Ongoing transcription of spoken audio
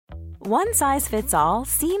One size fits all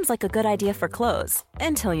seems like a good idea for clothes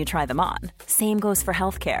until you try them on. Same goes for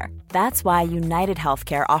healthcare. That's why United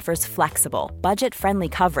Healthcare offers flexible, budget-friendly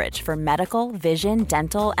coverage for medical, vision,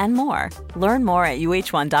 dental, and more. Learn more at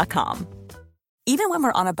uh1.com. Even when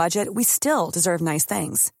we're on a budget, we still deserve nice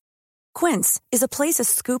things. Quince is a place to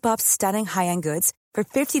scoop up stunning high-end goods for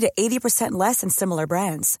 50 to 80% less than similar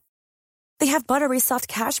brands. They have buttery soft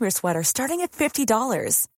cashmere sweaters starting at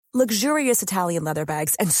 $50, luxurious Italian leather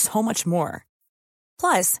bags, and so much more.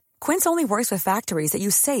 Plus, Quince only works with factories that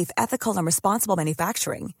use safe, ethical, and responsible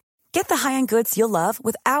manufacturing. Get the high-end goods you'll love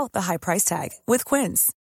without the high price tag with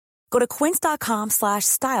Quince. Go to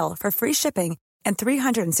quince.com/style for free shipping and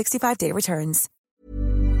 365-day returns.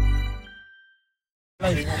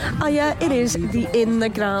 It is the In the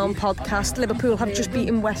Ground podcast. Liverpool have just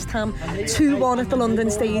beaten West Ham 2-1 at the London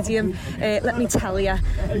Stadium. Let me tell you,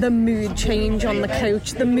 the mood change on the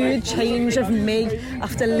coach, the mood change of me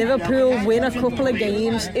after Liverpool win a couple of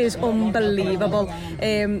games is unbelievable.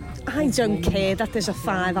 I don't care that there's a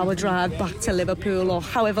 5-hour drive back to Liverpool or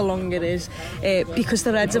however long it is, because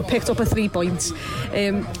the Reds have picked up a 3 points.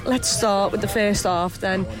 Let's start with the first half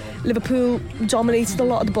then. Liverpool dominated a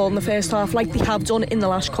lot of the ball in the first half, like they have done in the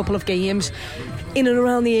last couple of games. In and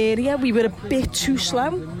around the area, we were a bit too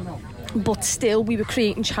slow, but still we were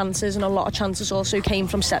creating chances, and a lot of chances also came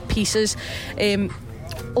from set pieces.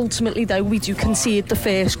 Ultimately though, we do concede the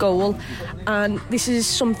first goal, and this is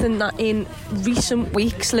something that in recent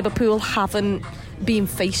weeks Liverpool haven't been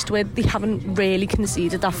faced with. They haven't really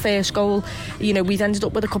conceded that first goal. You know, we've ended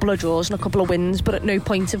up with a couple of draws and a couple of wins, but at no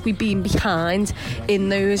point have we been behind in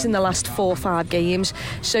those in the last 4 or 5 games.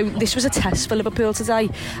 So this was a test for Liverpool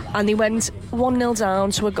today, and they went 1-0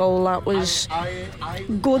 down to a goal that was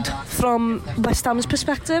good from West Ham's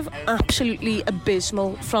perspective, absolutely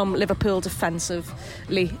abysmal from Liverpool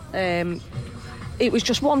defensively. It was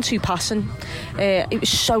just 1-2 passing. It was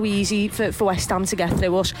so easy for West Ham to get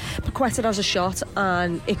through us. Paqueta has a shot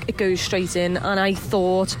and it goes straight in, and I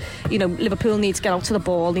thought, you know, Liverpool needs to get out to the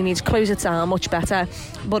ball, they need to close it down much better.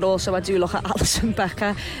 But also I do look at Alisson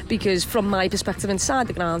Becker, because from my perspective inside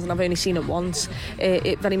the ground, and I've only seen it once,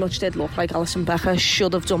 it very much did look like Alisson Becker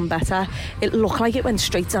should have done better. It looked like it went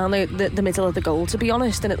straight down the middle of the goal, to be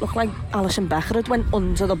honest, and it looked like Alisson Becker had went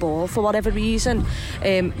under the ball for whatever reason.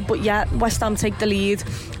 But yeah, West Ham take the lead,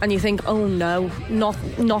 and you think, oh no,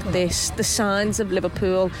 not this. The signs of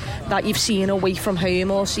Liverpool that you've seen away from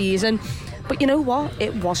home all season. But you know what?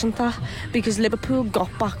 It wasn't that, because Liverpool got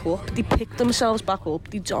back up, they picked themselves back up,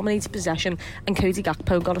 they dominated possession, and Cody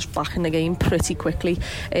Gakpo got us back in the game pretty quickly.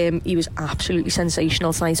 He was absolutely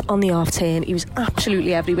sensational tonight on the half turn. He was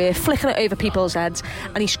absolutely everywhere, flicking it over people's heads,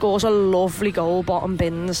 and he scores a lovely goal, bottom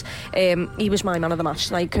bins. He was my man of the match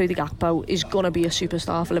tonight. Cody Gakpo is going to be a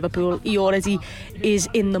superstar for Liverpool. He already is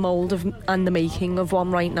in the mould of and the making of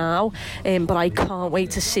one right now, but I can't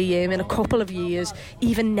wait to see him in a couple of years,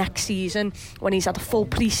 even next season, when he's had a full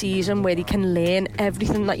pre-season where he can learn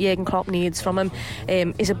everything that Jurgen Klopp needs from him.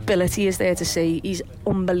 His ability is there to see. He's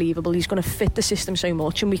unbelievable. He's going to fit the system so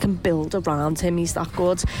much, and we can build around him. He's that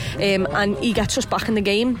good, and he gets us back in the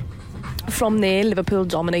game. From there, Liverpool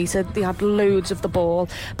dominated. They had loads of the ball,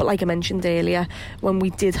 but like I mentioned earlier, when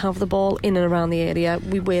we did have the ball in and around the area,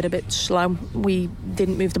 we were a bit slow. We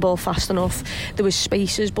didn't move the ball fast enough. There was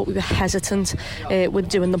spaces, but we were hesitant with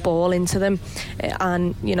doing the ball into them,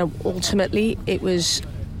 and you know, ultimately it was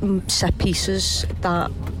set pieces that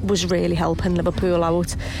was really helping Liverpool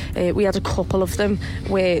out. We had a couple of them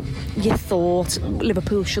where you thought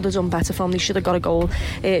Liverpool should have done better from. They should have got a goal.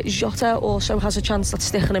 Jota also has a chance that's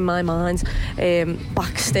sticking in my mind,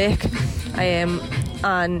 back stick,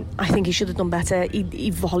 and I think he should have done better. He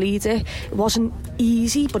volleyed it. It wasn't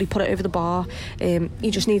easy, but he put it over the bar. He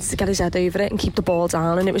just needs to get his head over it and keep the ball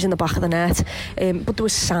down, and it was in the back of the net. But there were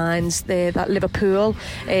signs there that Liverpool,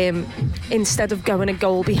 instead of going a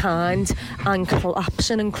goal behind and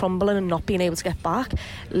collapsing and crumbling and not being able to get back,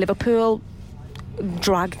 Liverpool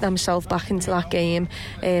dragged themselves back into that game,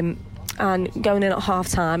 and going in at half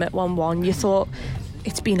time at 1-1, you thought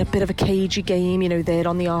it's been a bit of a cagey game. You know, they're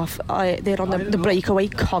on the breakaway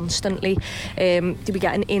constantly. They were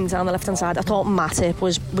getting in down the left hand side. I thought Matip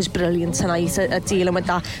was brilliant tonight at dealing with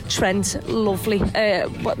that. Trent, lovely,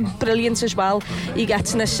 brilliant as well. He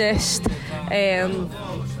gets an assist,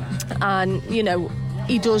 and you know,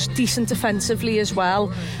 he does decent defensively as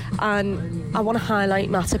well. And I want to highlight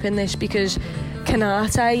Matip in this, because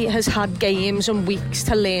Canate has had games and weeks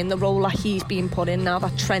to learn the role that he's been put in now,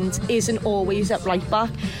 that Trent isn't always at right back.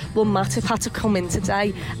 Well, Matip had to come in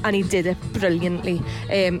today and he did it brilliantly.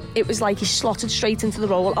 It was like he slotted straight into the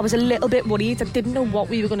role. I was a little bit worried. I didn't know what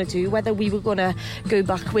we were going to do, whether we were going to go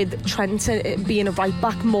back with Trent being a right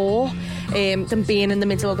back more than being in the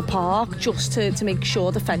middle of the park, just to make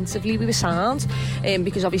sure defensively we were sound,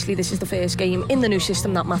 because obviously this is the first game in the new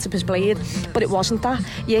system that Matip has played, but it wasn't that.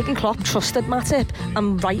 Jurgen Klopp trusted Matip,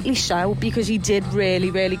 and rightly so, because he did really,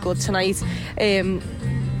 really good tonight.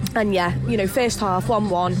 And yeah, you know, first half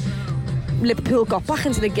 1-1, Liverpool got back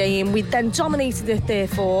into the game. We then dominated it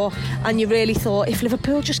therefore, and you really thought, if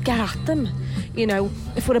Liverpool just get at them, you know,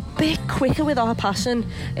 if we're a bit quicker with our passing,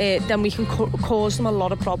 then we can cause them a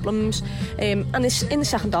lot of problems. And this, in the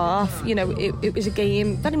second half, you know, it was a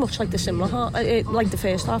game very much like the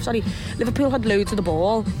first half. Liverpool had loads of the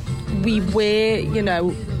ball. We were, you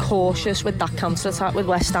know, cautious with that counter attack with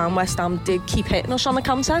West Ham. West Ham did keep hitting us on the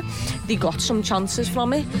counter. They got some chances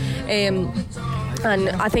from it. And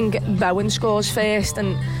I think Bowen scores first,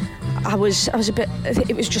 and I was a bit,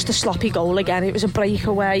 it was just a sloppy goal again. It was a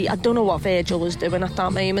breakaway. I don't know what Virgil was doing at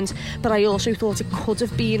that moment, but I also thought it could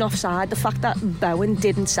have been offside. The fact that Bowen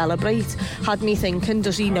didn't celebrate had me thinking,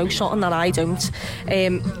 does he know something that I don't?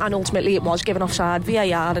 And ultimately it was given offside,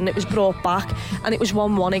 VAR, and it was brought back, and it was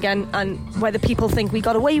 1-1 again. And whether people think we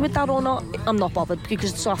got away with that or not, I'm not bothered,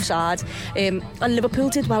 because it's offside. And Liverpool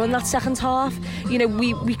did well in that second half. You know,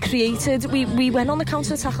 we went on the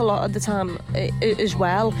counter attack a lot of the time as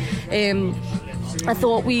well. I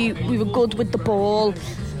thought we were good with the ball.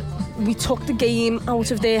 We took the game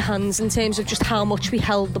out of their hands in terms of just how much we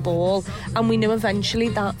held the ball, and we knew eventually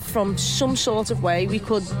that from some sort of way we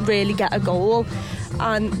could really get a goal,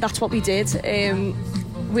 and that's what we did.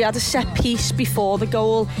 We had a set piece before the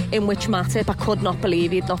goal in which Matip, I could not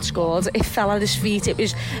believe he'd not scored. It fell at his feet. It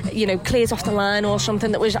was, you know, cleared off the line or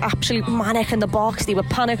something that was absolute manic in the box. They were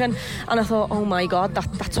panicking, and I thought, oh my God,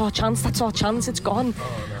 that's our chance, it's gone.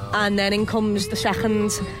 And then in comes the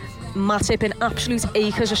second. Matip in absolute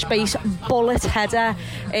acres of space, bullet header,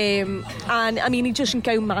 and I mean, he doesn't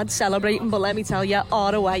go mad celebrating, but let me tell you,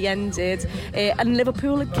 our away end did. And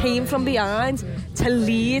Liverpool came from behind to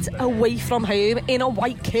lead away from home in a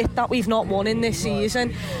white kit that we've not won in this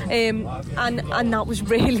season, and that was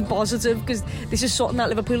really positive, because this is something that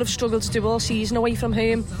Liverpool have struggled to do all season, away from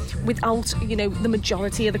home, without, you know, the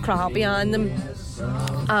majority of the crowd behind them.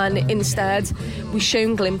 And instead we've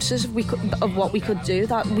shown glimpses of what we could do,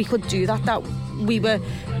 that we were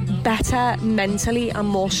better mentally and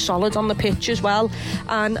more solid on the pitch as well.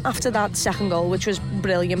 And after that second goal, which was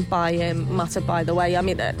brilliant by Matip, by the way, I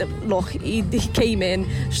mean, look, he came in,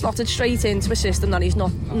 slotted straight into a system that he's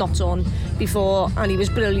not done before, and he was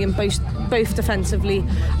brilliant both defensively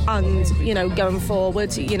and, you know, going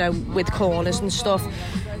forward, you know, with corners and stuff.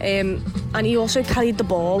 And he also carried the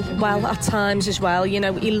ball well at times as well. You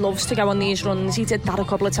know, he loves to go on these runs. He did that a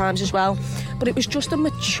couple of times as well. But it was just a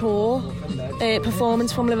mature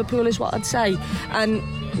performance from Liverpool, is what I'd say. And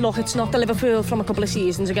look, it's not the Liverpool from a couple of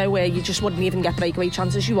seasons ago where you just wouldn't even get breakaway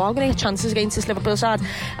chances. You are going to get chances against this Liverpool side.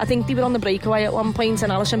 I think they were on the breakaway at one point,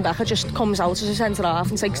 and Alisson Becker just comes out as a centre half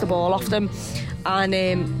and takes the ball off them. And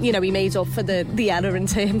you know, he made up for the error in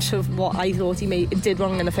terms of what I thought he did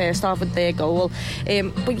wrong in the first half with their goal.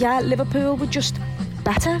 But yeah, Liverpool were just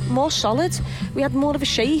better, more solid. We had more of a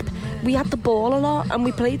shape. We had the ball a lot, and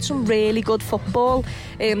we played some really good football.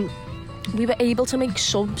 We were able to make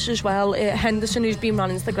subs as well. Henderson, who's been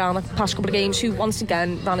running into the ground the past couple of games, who once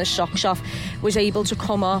again ran his socks off, was able to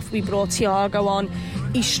come off. We brought Thiago on.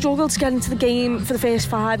 He struggled to get into the game for the first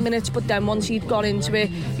 5 minutes, but then once he'd got into it,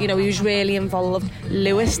 you know, he was really involved.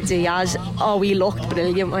 Luis Diaz, he looked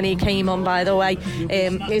brilliant when he came on, by the way.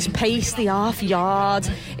 His pace, the half yard,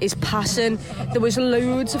 his passing. There was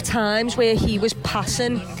loads of times where he was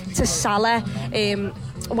passing to Salah,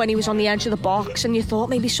 when he was on the edge of the box, and you thought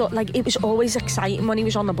maybe it was always exciting when he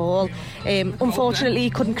was on the ball. Unfortunately, he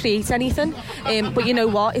couldn't create anything, but you know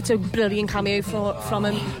what, it's a brilliant cameo from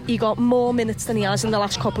him. He got more minutes than he has in the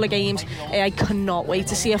last couple of games. I cannot wait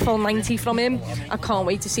to see a full 90 from him. I can't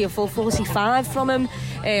wait to see a full 45 from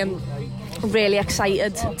him. Really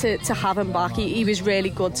excited to have him back. He was really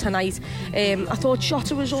good tonight. I thought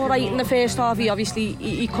Jota was alright in the first half.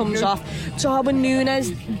 He comes off. Darwin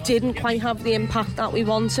Núñez didn't quite have the impact that we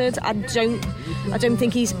wanted. I don't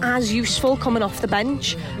think he's as useful coming off the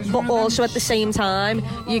bench, but also at the same time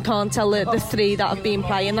you can't tell the three that have been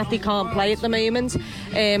playing that they can't play at the moment.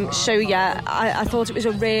 So yeah, I thought it was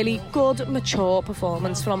a really good, mature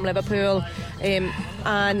performance from Liverpool,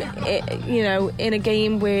 and you know, in a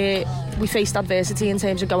game where we faced adversity in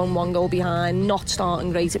terms of going 1 goal behind, not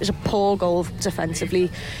starting great. It was a poor goal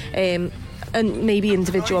defensively, and maybe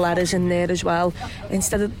individual errors in there as well.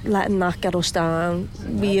 Instead of letting that get us down,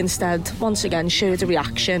 we instead once again showed a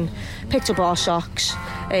reaction, picked up our socks,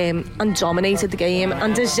 and dominated the game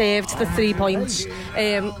and deserved the 3 points.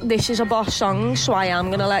 This is a boss song, so I am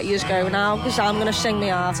going to let you go now, because I'm going to sing my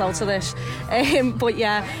heart out to this. But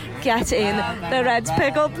yeah, get in. The Reds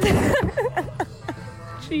pick up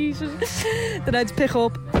Jesus. The Reds pick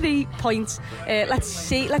up 3 points. Let's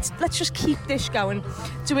just keep this going.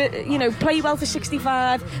 Do it, play well for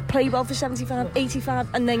 65, play well for 75, 85,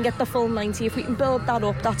 and then get the full 90. If we can build that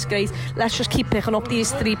up, that's great. Let's just keep picking up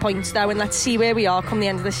these 3 points now, and let's see where we are come the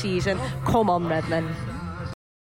end of the season. Come on, Redmen.